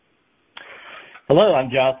Hello,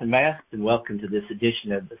 I'm Jonathan Mast, and welcome to this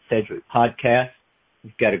edition of the Sedgwick Podcast.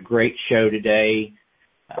 We've got a great show today,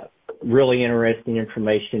 really interesting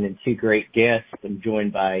information and two great guests. I'm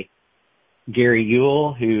joined by Gary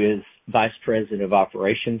Ewell, who is Vice President of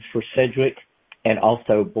Operations for Sedgwick and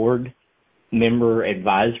also Board Member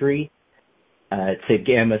Advisory to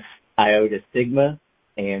Gamma Iota Sigma,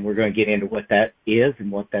 and we're going to get into what that is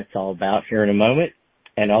and what that's all about here in a moment.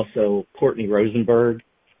 And also Courtney Rosenberg,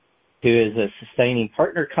 who is a sustaining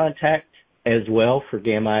partner contact as well for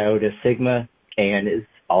Gamma Iota Sigma and is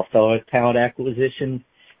also a talent acquisition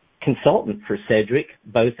consultant for Sedgwick,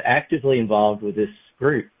 both actively involved with this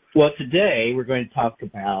group. Well, today we're going to talk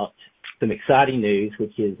about some exciting news,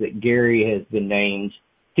 which is that Gary has been named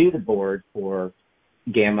to the board for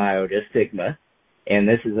Gamma Iota Sigma, and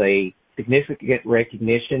this is a significant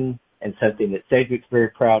recognition and something that Sedgwick's very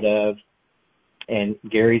proud of, and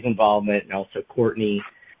Gary's involvement and also Courtney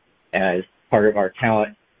as part of our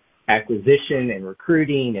talent acquisition and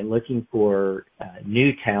recruiting and looking for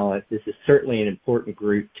new talent. This is certainly an important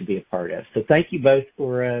group to be a part of. So thank you both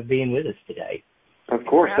for being with us today. Of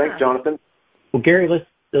course. Yeah. Thanks, Jonathan. Well, Gary,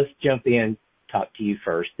 let's jump in, talk to you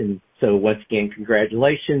first. And so once again,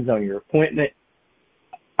 congratulations on your appointment.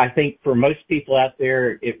 I think for most people out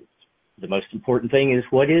there, the most important thing is,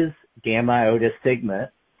 what is Gamma Iota Sigma,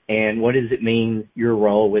 and what does it mean, your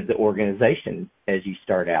role with the organization as you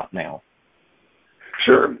start out now?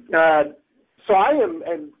 Sure. So I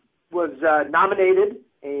was nominated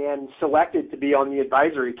and selected to be on the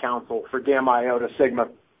advisory council for Gamma Iota Sigma.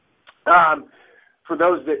 For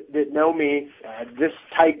those that know me, this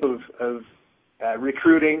type of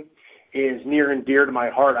recruiting is near and dear to my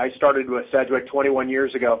heart. I started with Sedgwick 21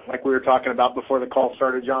 years ago, like we were talking about before the call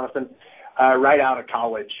started, Jonathan, right out of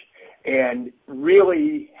college, and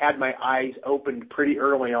really had my eyes opened pretty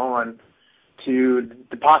early on to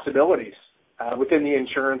the possibilities within the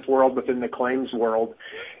insurance world, within the claims world.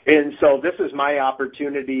 And so this is my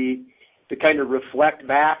opportunity to kind of reflect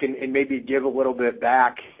back and maybe give a little bit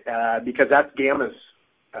back, because that's Gamma's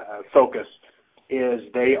focus, is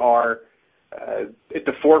they are at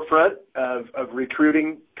the forefront of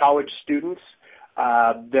recruiting college students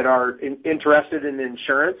that are interested in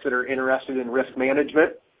insurance, that are interested in risk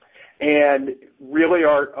management. And really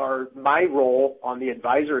my role on the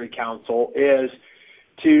advisory council is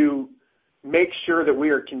to make sure that we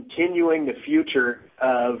are continuing the future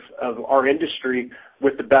of our industry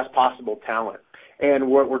with the best possible talent. And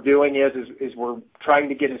what we're doing is we're trying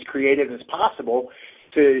to get as creative as possible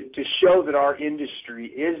to show that our industry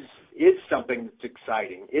is something that's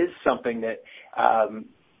exciting, is something that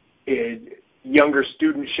younger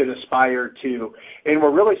students should aspire to. And we're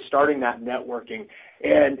really starting that networking.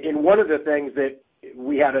 And one of the things that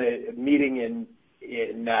we had a meeting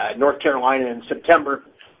in North Carolina in September.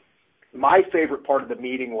 My favorite part of the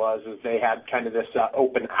meeting was they had kind of this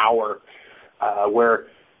open hour where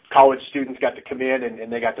college students got to come in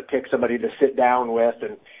and they got to pick somebody to sit down with,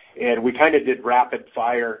 and we kind of did rapid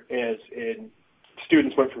fire as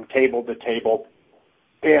students went from table to table.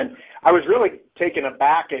 And I was really taken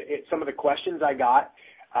aback at some of the questions I got,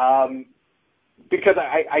 because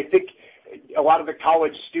I think a lot of the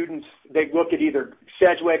college students, they look at either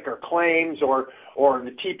Sedgwick or claims or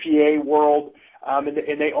the TPA world, and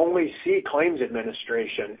they only see claims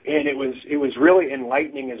administration. And it was really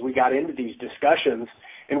enlightening as we got into these discussions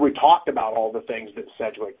and we talked about all the things that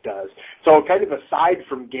Sedgwick does. So kind of aside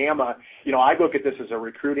from Gamma, I look at this as a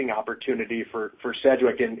recruiting opportunity for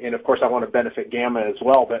Sedgwick, and of course I want to benefit Gamma as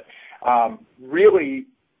well, but really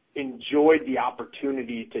enjoyed the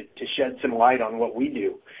opportunity to shed some light on what we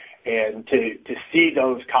do and to see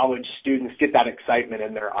those college students get that excitement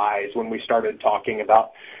in their eyes when we started talking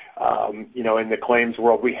about, in the claims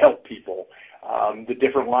world, we help people, the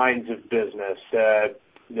different lines of business,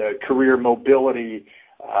 the career mobility,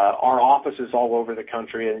 our offices all over the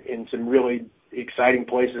country in some really exciting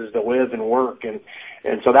places to live and work. And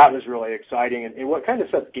so that was really exciting. And what kind of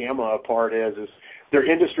sets Gamma apart is they're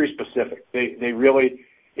industry specific. They really,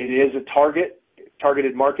 it is a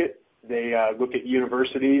targeted market. They look at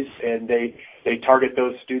universities and they target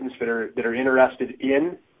those students that are interested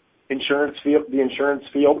in the insurance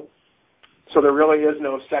field. So there really is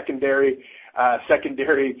no secondary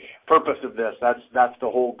purpose of this. That's the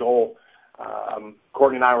whole goal.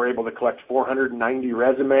 Courtney and I were able to collect 490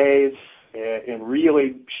 resumes and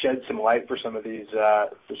really shed some light for some of these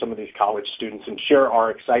college students and share our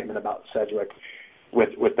excitement about Sedgwick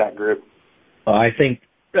with that group. Well, I think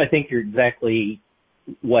you're exactly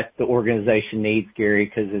what the organization needs, Gary,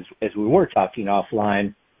 because as we were talking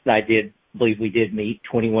offline, I did believe we did meet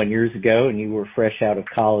 21 years ago, and you were fresh out of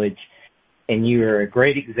college, and you are a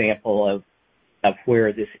great example of of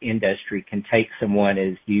where this industry can take someone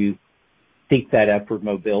as you seek that upward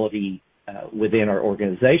mobility within our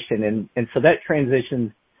organization. And so that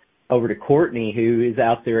transitions over to Courtney, who is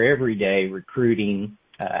out there every day recruiting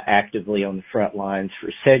actively on the front lines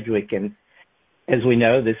for Sedgwick. And as we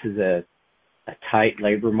know, this is a tight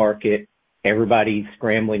labor market. Everybody's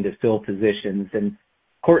scrambling to fill positions. And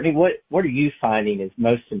Courtney, what are you finding is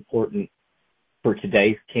most important for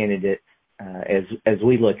today's candidates as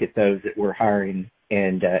we look at those that we're hiring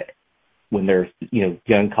and when they're,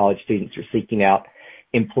 young college students are seeking out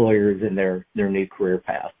employers in their new career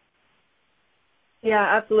path? Yeah,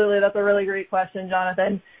 absolutely. That's a really great question,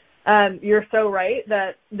 Jonathan. You're so right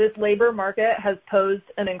that this labor market has posed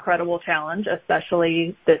an incredible challenge,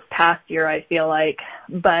 especially this past year, I feel like.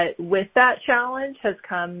 But with that challenge has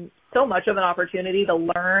come so much of an opportunity to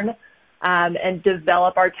learn and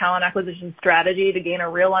develop our talent acquisition strategy to gain a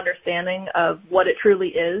real understanding of what it truly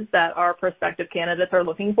is that our prospective candidates are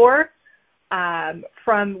looking for.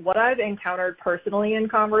 From what I've encountered personally in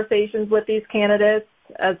conversations with these candidates,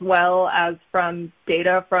 as well as from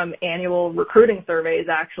data from annual recruiting surveys,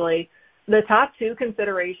 actually, the top two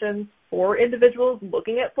considerations for individuals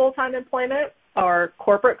looking at full-time employment are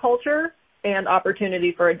corporate culture and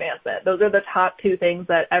opportunity for advancement. Those are the top two things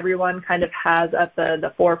that everyone kind of has at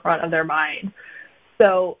the forefront of their mind.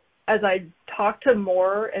 So as I talk to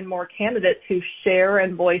more and more candidates who share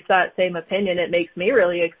and voice that same opinion, it makes me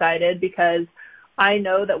really excited because I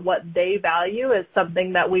know that what they value is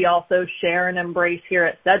something that we also share and embrace here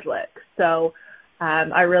at Sedgwick. So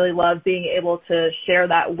I really love being able to share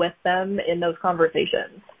that with them in those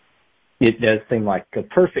conversations. It does seem like a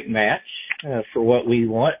perfect match for what we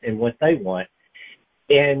want and what they want.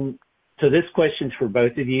 And so this question's for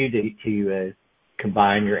both of you to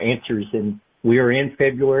combine your answers. And we are in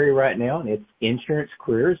February right now, and it's Insurance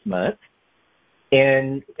Careers Month.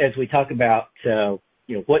 And as we talk about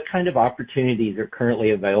what kind of opportunities are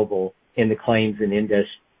currently available in the claims and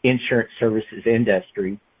insurance services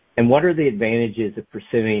industry, and what are the advantages of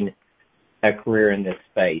pursuing a career in this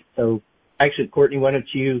space? So actually, Courtney, why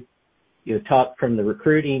don't you talk from the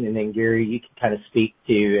recruiting, and then Gary, you can kind of speak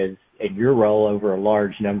to, as your role over a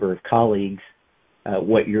large number of colleagues,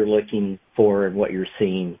 what you're looking for and what you're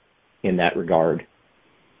seeing in that regard.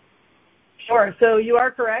 Sure. So you are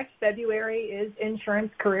correct. February is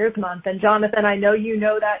Insurance Careers Month. And Jonathan, I know you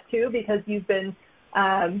know that too because you've been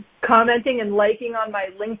commenting and liking on my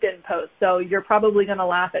LinkedIn post. So you're probably going to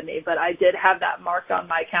laugh at me, but I did have that marked on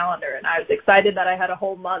my calendar. And I was excited that I had a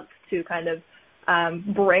whole month to kind of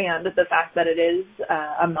brand the fact that it is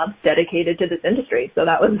a month dedicated to this industry. So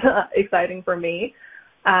that was exciting for me.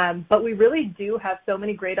 But we really do have so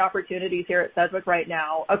many great opportunities here at Sedgwick right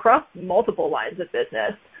now across multiple lines of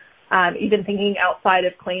business. Even thinking outside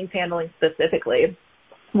of claims handling specifically.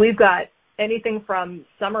 We've got anything from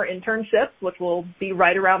summer internships, which will be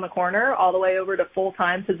right around the corner, all the way over to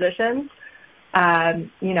full-time positions,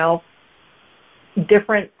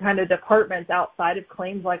 different kind of departments outside of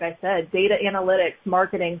claims, like I said, data analytics,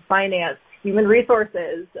 marketing, finance, human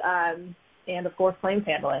resources, and, of course, claims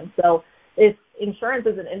handling. So if insurance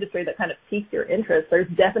is an industry that kind of piques your interest, there's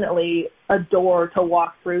definitely a door to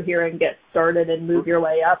walk through here and get started and move your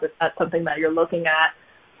way up if that's something that you're looking at.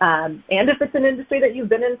 And if it's an industry that you've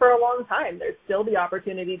been in for a long time, there's still the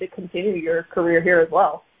opportunity to continue your career here as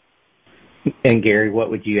well. And Gary, what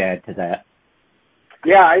would you add to that?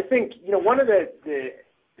 Yeah, I think, one of the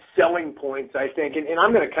selling points, I think, and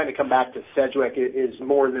I'm going to kind of come back to Sedgwick, is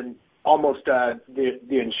more than almost the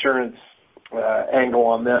insurance angle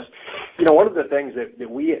on this. One of the things that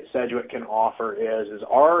we at Sedgwick can offer is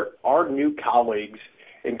our new colleagues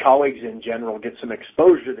and colleagues in general get some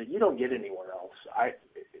exposure that you don't get anywhere else.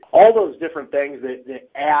 All those different things that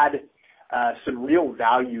add some real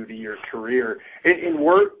value to your career, and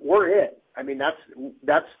we're it. I mean,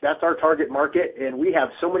 that's our target market, and we have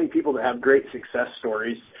so many people that have great success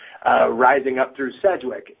stories rising up through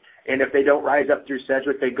Sedgwick. And if they don't rise up through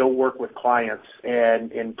Sedgwick, they go work with clients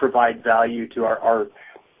and provide value to our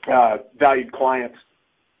valued clients.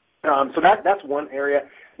 So that's one area.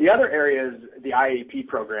 The other area is the IAP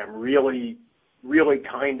program. Really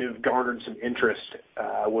kind of garnered some interest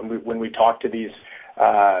when we talk to these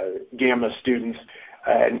Gamma students.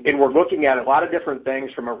 And we're looking at a lot of different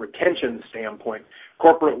things from a retention standpoint.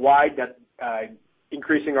 Corporate-wide, that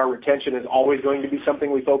increasing our retention is always going to be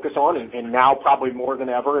something we focus on, and now probably more than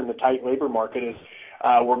ever in the tight labor market is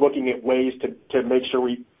we're looking at ways to make sure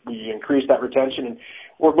we increase that retention, and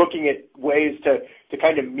we're looking at ways to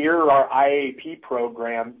kind of mirror our IAP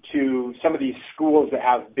program to some of these schools that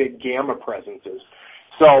have big Gamma presences.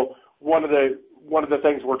 So one of the one of the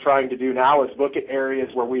things we're trying to do now is look at areas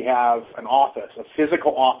where we have an office, a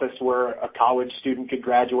physical office where a college student could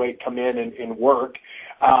graduate, come in and work.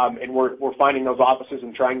 And we're finding those offices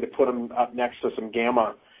and trying to put them up next to some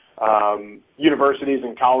Gamma universities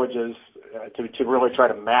and colleges to really try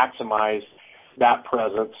to maximize that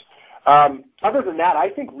presence. Other than that, I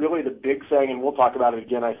think really the big thing, and we'll talk about it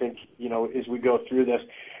again, I think, as we go through this,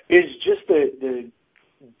 is just the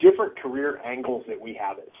different career angles that we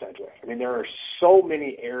have at Sedgwick. I mean, there are so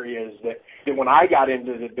many areas that when I got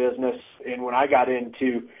into the business and when I got in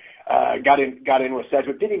with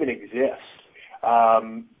Sedgwick didn't even exist.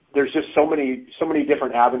 There's just so many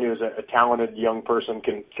different avenues a talented young person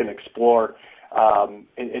can explore.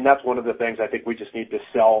 And that's one of the things I think we just need to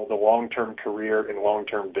sell the long-term career and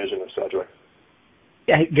long-term vision of Sedgwick.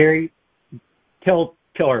 Yeah, Gary, tell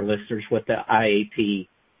our listeners what the IAP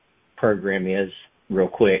program is real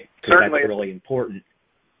quick, because that's really important.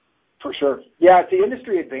 For sure. Yeah, it's the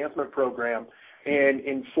Industry Advancement Program.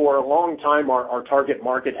 And for a long time, our target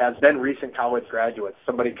market has been recent college graduates,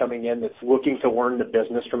 somebody coming in that's looking to learn the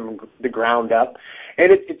business from the ground up.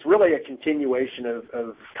 And it's really a continuation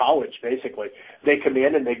of college, basically. They come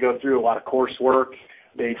in and they go through a lot of coursework.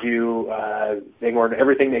 They learn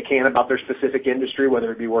everything they can about their specific industry,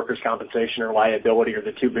 whether it be workers' compensation or liability or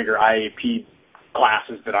the two bigger IAP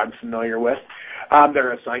classes that I'm familiar with.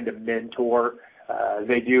 They're assigned a mentor.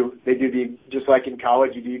 They do just like in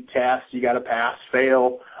college, you do tests, you got to pass,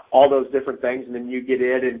 fail, all those different things, and then you get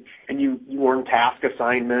in and you learn task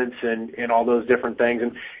assignments and all those different things.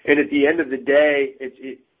 And at the end of the day,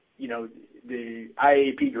 the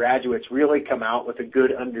IAP graduates really come out with a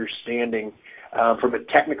good understanding from a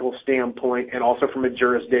technical standpoint and also from a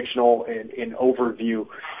jurisdictional and overview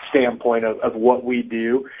standpoint of what we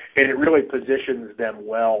do. And it really positions them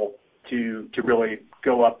well to really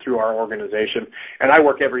go up through our organization. And I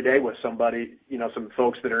work every day with somebody, some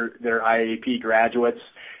folks they're IAP graduates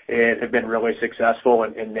and have been really successful,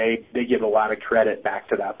 and they give a lot of credit back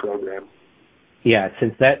to that program. Yeah,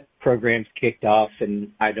 since that program's kicked off,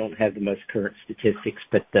 and I don't have the most current statistics,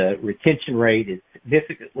 but the retention rate is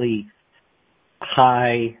significantly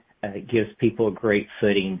high. It gives people a great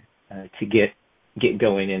footing to get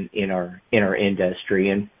going in our industry,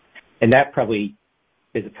 and that probably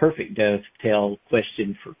is a perfect dovetail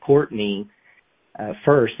question for Courtney.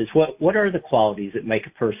 First is what are the qualities that make a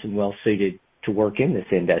person well suited to work in this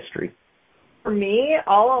industry? For me,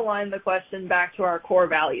 I'll align the question back to our core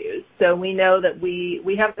values. So we know that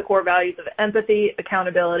we have the core values of empathy,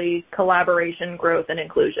 accountability, collaboration, growth, and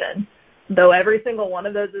inclusion. Though every single one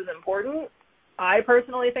of those is important, I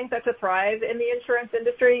personally think that to thrive in the insurance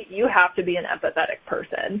industry, you have to be an empathetic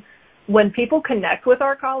person. When people connect with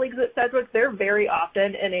our colleagues at Sedgwick, they're very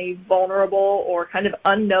often in a vulnerable or kind of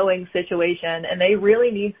unknowing situation, and they really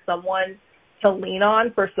need someone to lean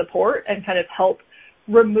on for support and kind of help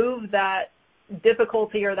remove that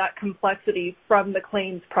difficulty or that complexity from the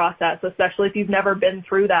claims process, especially if you've never been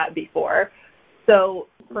through that before. So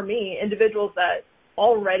for me, individuals that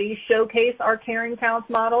already showcase our caring counts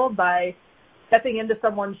model by stepping into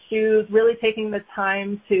someone's shoes, really taking the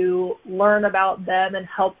time to learn about them and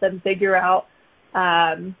help them figure out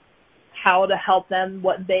how to help them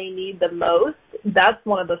what they need the most, that's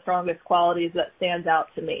one of the strongest qualities that stands out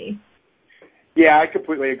to me. Yeah, I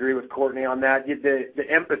completely agree with Courtney on that. The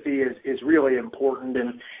empathy is really important,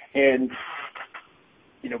 and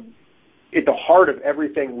at the heart of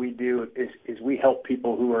everything we do is we help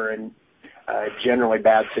people who are in generally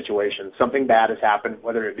bad situations. Something bad has happened,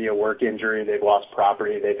 whether it be a work injury, they've lost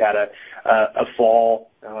property, they've had a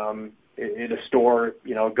fall in a store,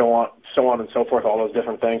 go on, so on and so forth, all those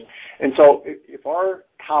different things. And so if our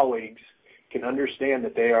colleagues can understand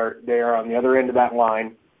that they are on the other end of that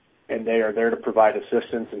line and they are there to provide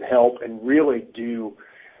assistance and help and really do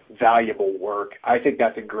valuable work, I think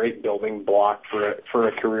that's a great building block for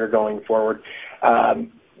a career going forward.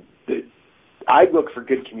 I look for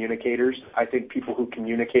good communicators. I think people who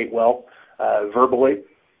communicate well verbally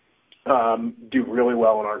do really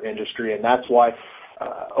well in our industry, and that's why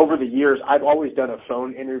over the years I've always done a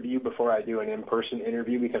phone interview before I do an in-person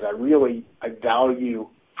interview, because I value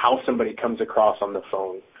how somebody comes across on the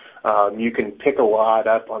phone. You can pick a lot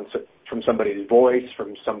up from somebody's voice,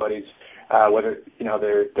 from somebody's whether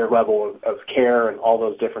their level of care and all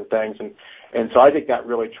those different things, and so I think that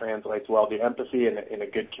really translates well. The empathy and a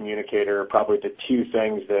good communicator are probably the two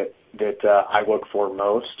things that I look for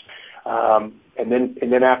most. And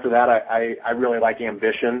then after that, I really like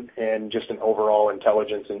ambition and just an overall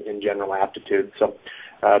intelligence and general aptitude. So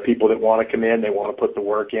people that want to come in, they want to put the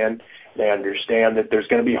work in. They understand that there's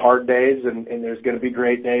going to be hard days and there's going to be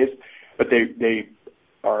great days, but they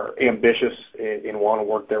ambitious and want to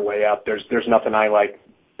work their way up. There's nothing I like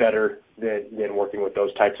better than working with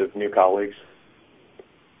those types of new colleagues.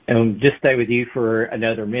 Just stay with you for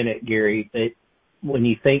another minute, Gary. But when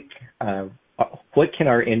you think, what can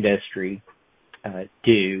our industry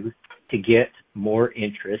do to get more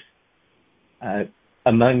interest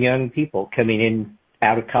among young people coming in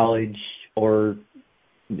out of college? Or,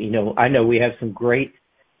 I know we have some great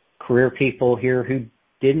career people here who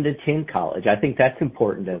didn't attend college. I think that's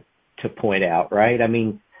important to point out, right? I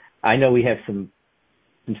mean, I know we have some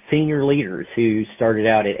senior leaders who started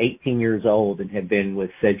out at 18 years old and have been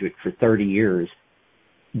with Sedgwick for 30 years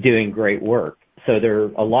doing great work. So there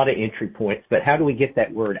are a lot of entry points, but how do we get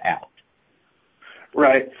that word out?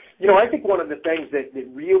 Right. I think one of the things that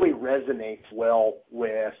really resonates well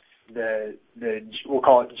with the we'll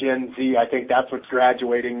call it Gen Z, I think that's what's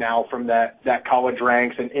graduating now from that college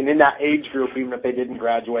ranks and in that age group, even if they didn't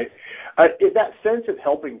graduate, is that sense of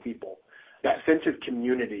helping people, that sense of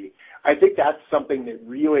community. I think that's something that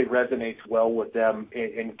really resonates well with them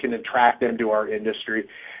and can attract them to our industry.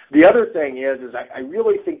 The other thing is I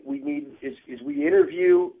really think we need, is we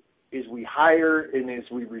interview, as we hire, and as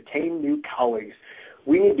we retain new colleagues,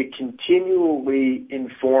 we need to continually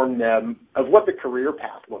inform them of what the career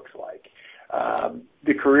path looks like.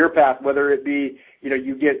 The career path, whether it be,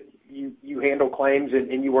 you handle claims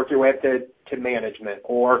and you work your way up to management,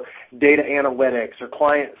 or data analytics, or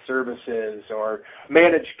client services, or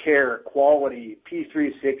managed care, quality,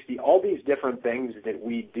 P360, all these different things that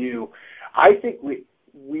we do. I think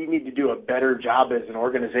we need to do a better job as an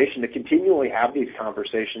organization to continually have these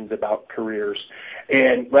conversations about careers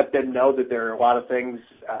and let them know that there are a lot of things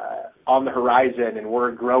on the horizon, and we're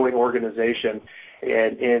a growing organization,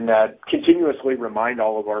 and continuously remind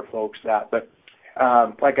all of our folks that. But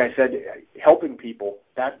like I said, helping people,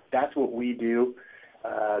 that's what we do.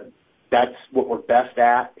 That's what we're best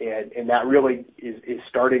at, and that really is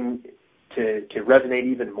starting to resonate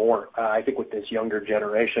even more, I think, with this younger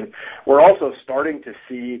generation. We're also starting to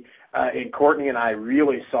see, and Courtney and I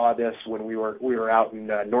really saw this when we were out in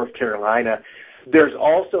North Carolina, there's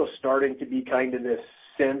also starting to be kind of this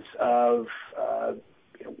sense of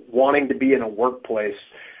wanting to be in a workplace,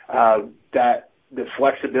 that the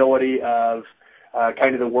flexibility of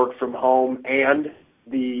kind of the work from home and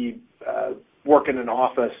the work in an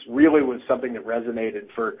office really was something that resonated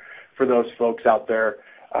for those folks out there.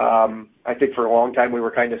 I think for a long time we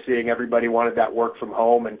were kind of seeing everybody wanted that work from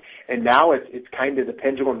home, and now it's kind of the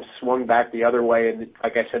pendulum swung back the other way. And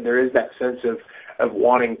like I said, there is that sense of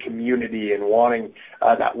wanting community and wanting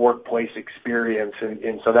that workplace experience,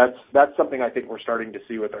 and so that's something I think we're starting to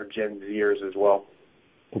see with our Gen Zers as well.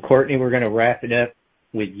 Well, Courtney, we're going to wrap it up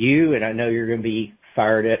with you, and I know you're going to be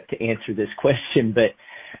fired up to answer this question, but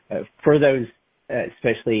for those,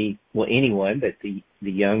 especially, anyone, but the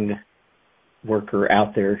young worker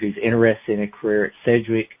out there who's interested in a career at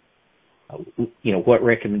Sedgwick, what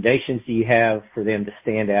recommendations do you have for them to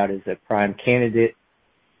stand out as a prime candidate?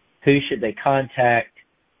 Who should they contact?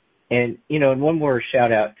 And, and one more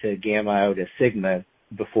shout out to Gamma Iota Sigma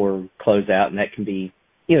before close out, and that can be,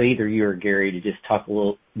 either you or Gary, to just talk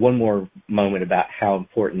one more moment about how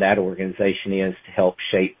important that organization is to help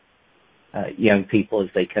shape young people as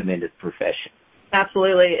they come into the profession.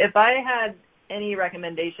 Absolutely. If I had any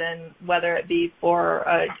recommendation, whether it be for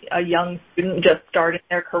a young student just starting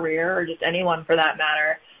their career, or just anyone for that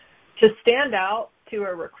matter, to stand out to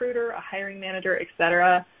a recruiter, a hiring manager, et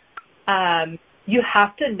cetera, you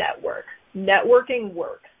have to network. Networking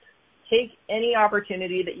works. Take any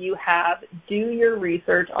opportunity that you have, do your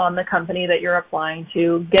research on the company that you're applying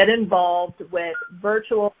to, get involved with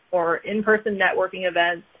virtual or in-person networking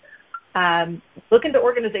events, look into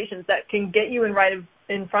organizations that can get you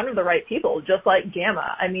in front of the right people, just like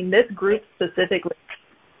Gamma. I mean, this group specifically,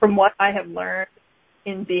 from what I have learned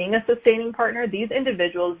in being a sustaining partner, these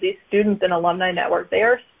individuals, these students in Alumni Network, they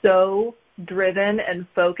are so driven and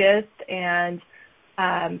focused and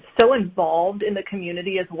so involved in the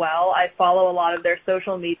community as well. I follow a lot of their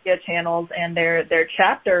social media channels and their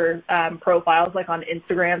chapter profiles, like on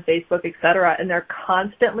Instagram, Facebook, et cetera, and they're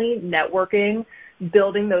constantly networking,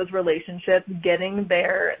 building those relationships, getting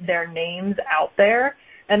their names out there,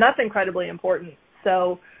 and that's incredibly important.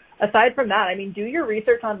 So aside from that, do your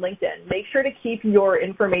research on LinkedIn. Make sure to keep your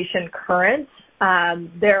information current.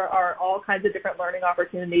 There are all kinds of different learning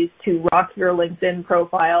opportunities to rock your LinkedIn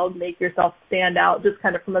profile, make yourself stand out just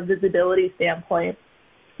kind of from a visibility standpoint.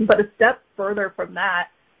 But a step further from that,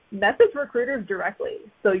 message recruiters directly.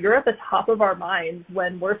 So you're at the top of our minds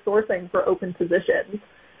when we're sourcing for open positions.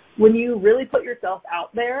 When you really put yourself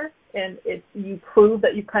out there and you prove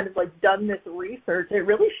that you've kind of done this research, it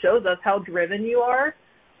really shows us how driven you are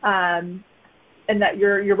and that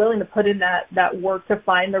you're willing to put in that work to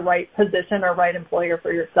find the right position or right employer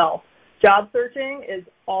for yourself. Job searching is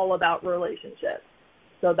all about relationships.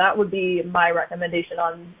 So that would be my recommendation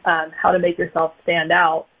on how to make yourself stand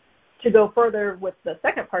out. To go further with the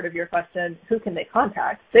second part of your question, who can they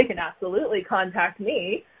contact? They can absolutely contact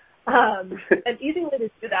me. An easy way to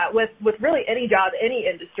do that with really any job, any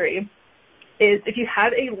industry, is if you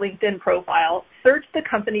have a LinkedIn profile, search the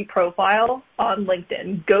company profile on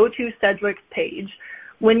LinkedIn. Go to Sedgwick's page.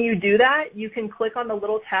 When you do that, you can click on the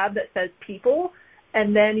little tab that says People,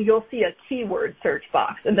 and then you'll see a keyword search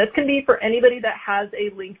box. And this can be for anybody that has a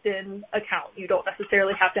LinkedIn account. You don't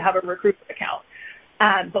necessarily have to have a recruiter account.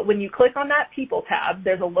 But when you click on that People tab,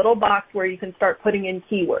 there's a little box where you can start putting in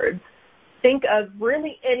keywords. Think of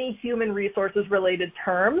really any human resources related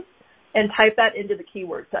terms and type that into the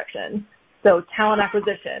keyword section. So talent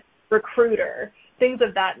acquisition, recruiter, things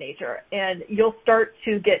of that nature. And you'll start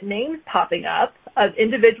to get names popping up of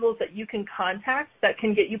individuals that you can contact that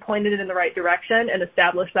can get you pointed in the right direction and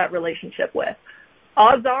establish that relationship with.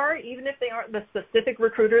 Odds are, even if they aren't the specific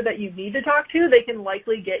recruiter that you need to talk to, they can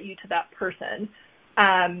likely get you to that person.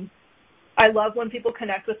 I love when people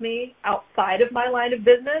connect with me outside of my line of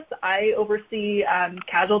business. I oversee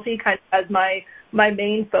casualty kind of as my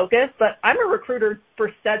main focus, but I'm a recruiter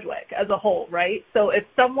for Sedgwick as a whole, right? So if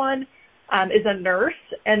someone is a nurse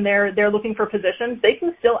and they're looking for positions, they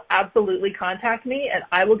can still absolutely contact me, and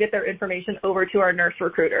I will get their information over to our nurse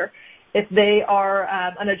recruiter. If they are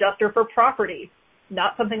an adjuster for property,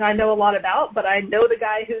 not something I know a lot about, but I know the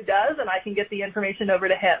guy who does, and I can get the information over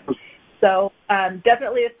to him. So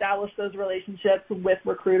definitely establish those relationships with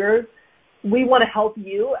recruiters. We want to help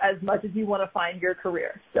you as much as you want to find your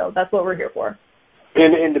career. So that's what we're here for.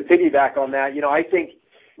 And to piggyback on that, I think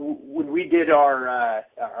when we did our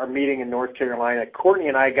meeting in North Carolina, Courtney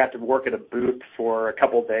and I got to work at a booth for a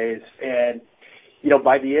couple of days. And,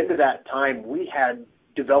 by the end of that time, we had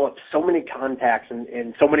developed so many contacts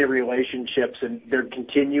and so many relationships, and they're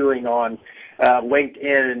continuing on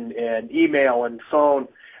LinkedIn and email and phone.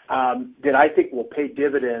 That I think will pay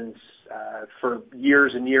dividends for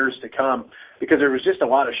years and years to come, because there was just a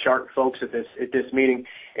lot of sharp folks at this meeting.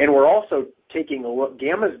 And we're also taking a look.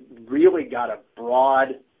 Gamma's really got a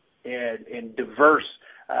broad and diverse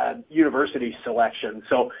university selection.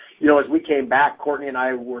 So, as we came back, Courtney and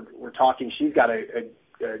I were talking. She's got a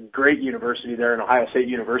great university there in Ohio State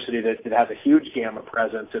University that has a huge Gamma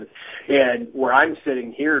presence. And where I'm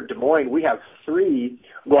sitting here, Des Moines, we have 3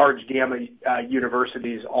 large Gamma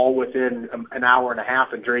universities all within an hour and a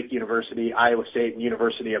half, in Drake University, Iowa State, and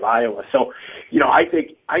University of Iowa. So, I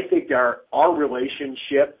think our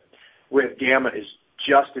relationship with Gamma is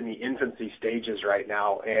just in the infancy stages right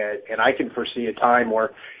now, and I can foresee a time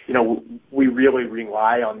where, we really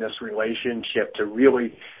rely on this relationship to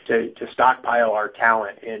really to stockpile our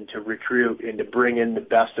talent and to recruit and to bring in the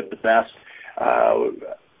best of the best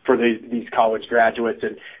for these college graduates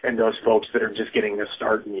and those folks that are just getting a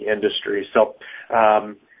start in the industry. So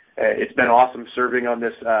it's been awesome serving on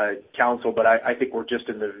this council, but I think we're just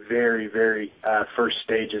in the very, very first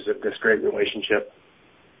stages of this great relationship.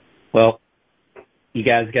 Well, you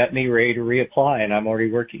guys got me ready to reapply, and I'm already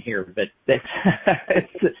working here. But that's,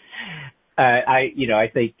 I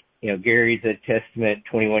think, Gary's a testament.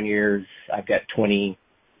 21 years. I've got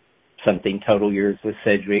 20-something total years with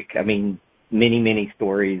Sedgwick. I mean, many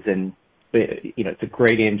stories, and it's a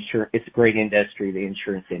great It's a great industry, the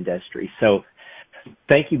insurance industry. So,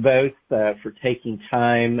 thank you both for taking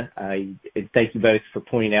time. Thank you both for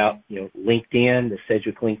pointing out, LinkedIn, the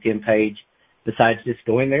Sedgwick LinkedIn page. Besides just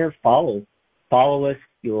going there, follow us.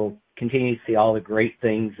 You'll continue to see all the great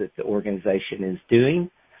things that the organization is doing.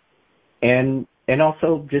 And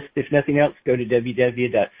also, just if nothing else, go to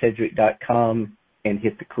www.sedgwick.com and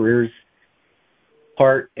hit the careers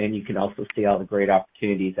part, and you can also see all the great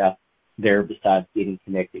opportunities out there besides getting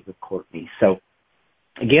connected with Courtney. So,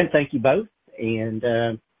 again, thank you both, and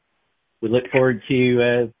we look forward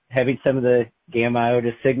to having some of the Gamma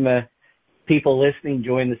Iota Sigma people listening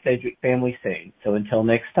join the Sedgwick family soon. So until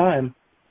next time.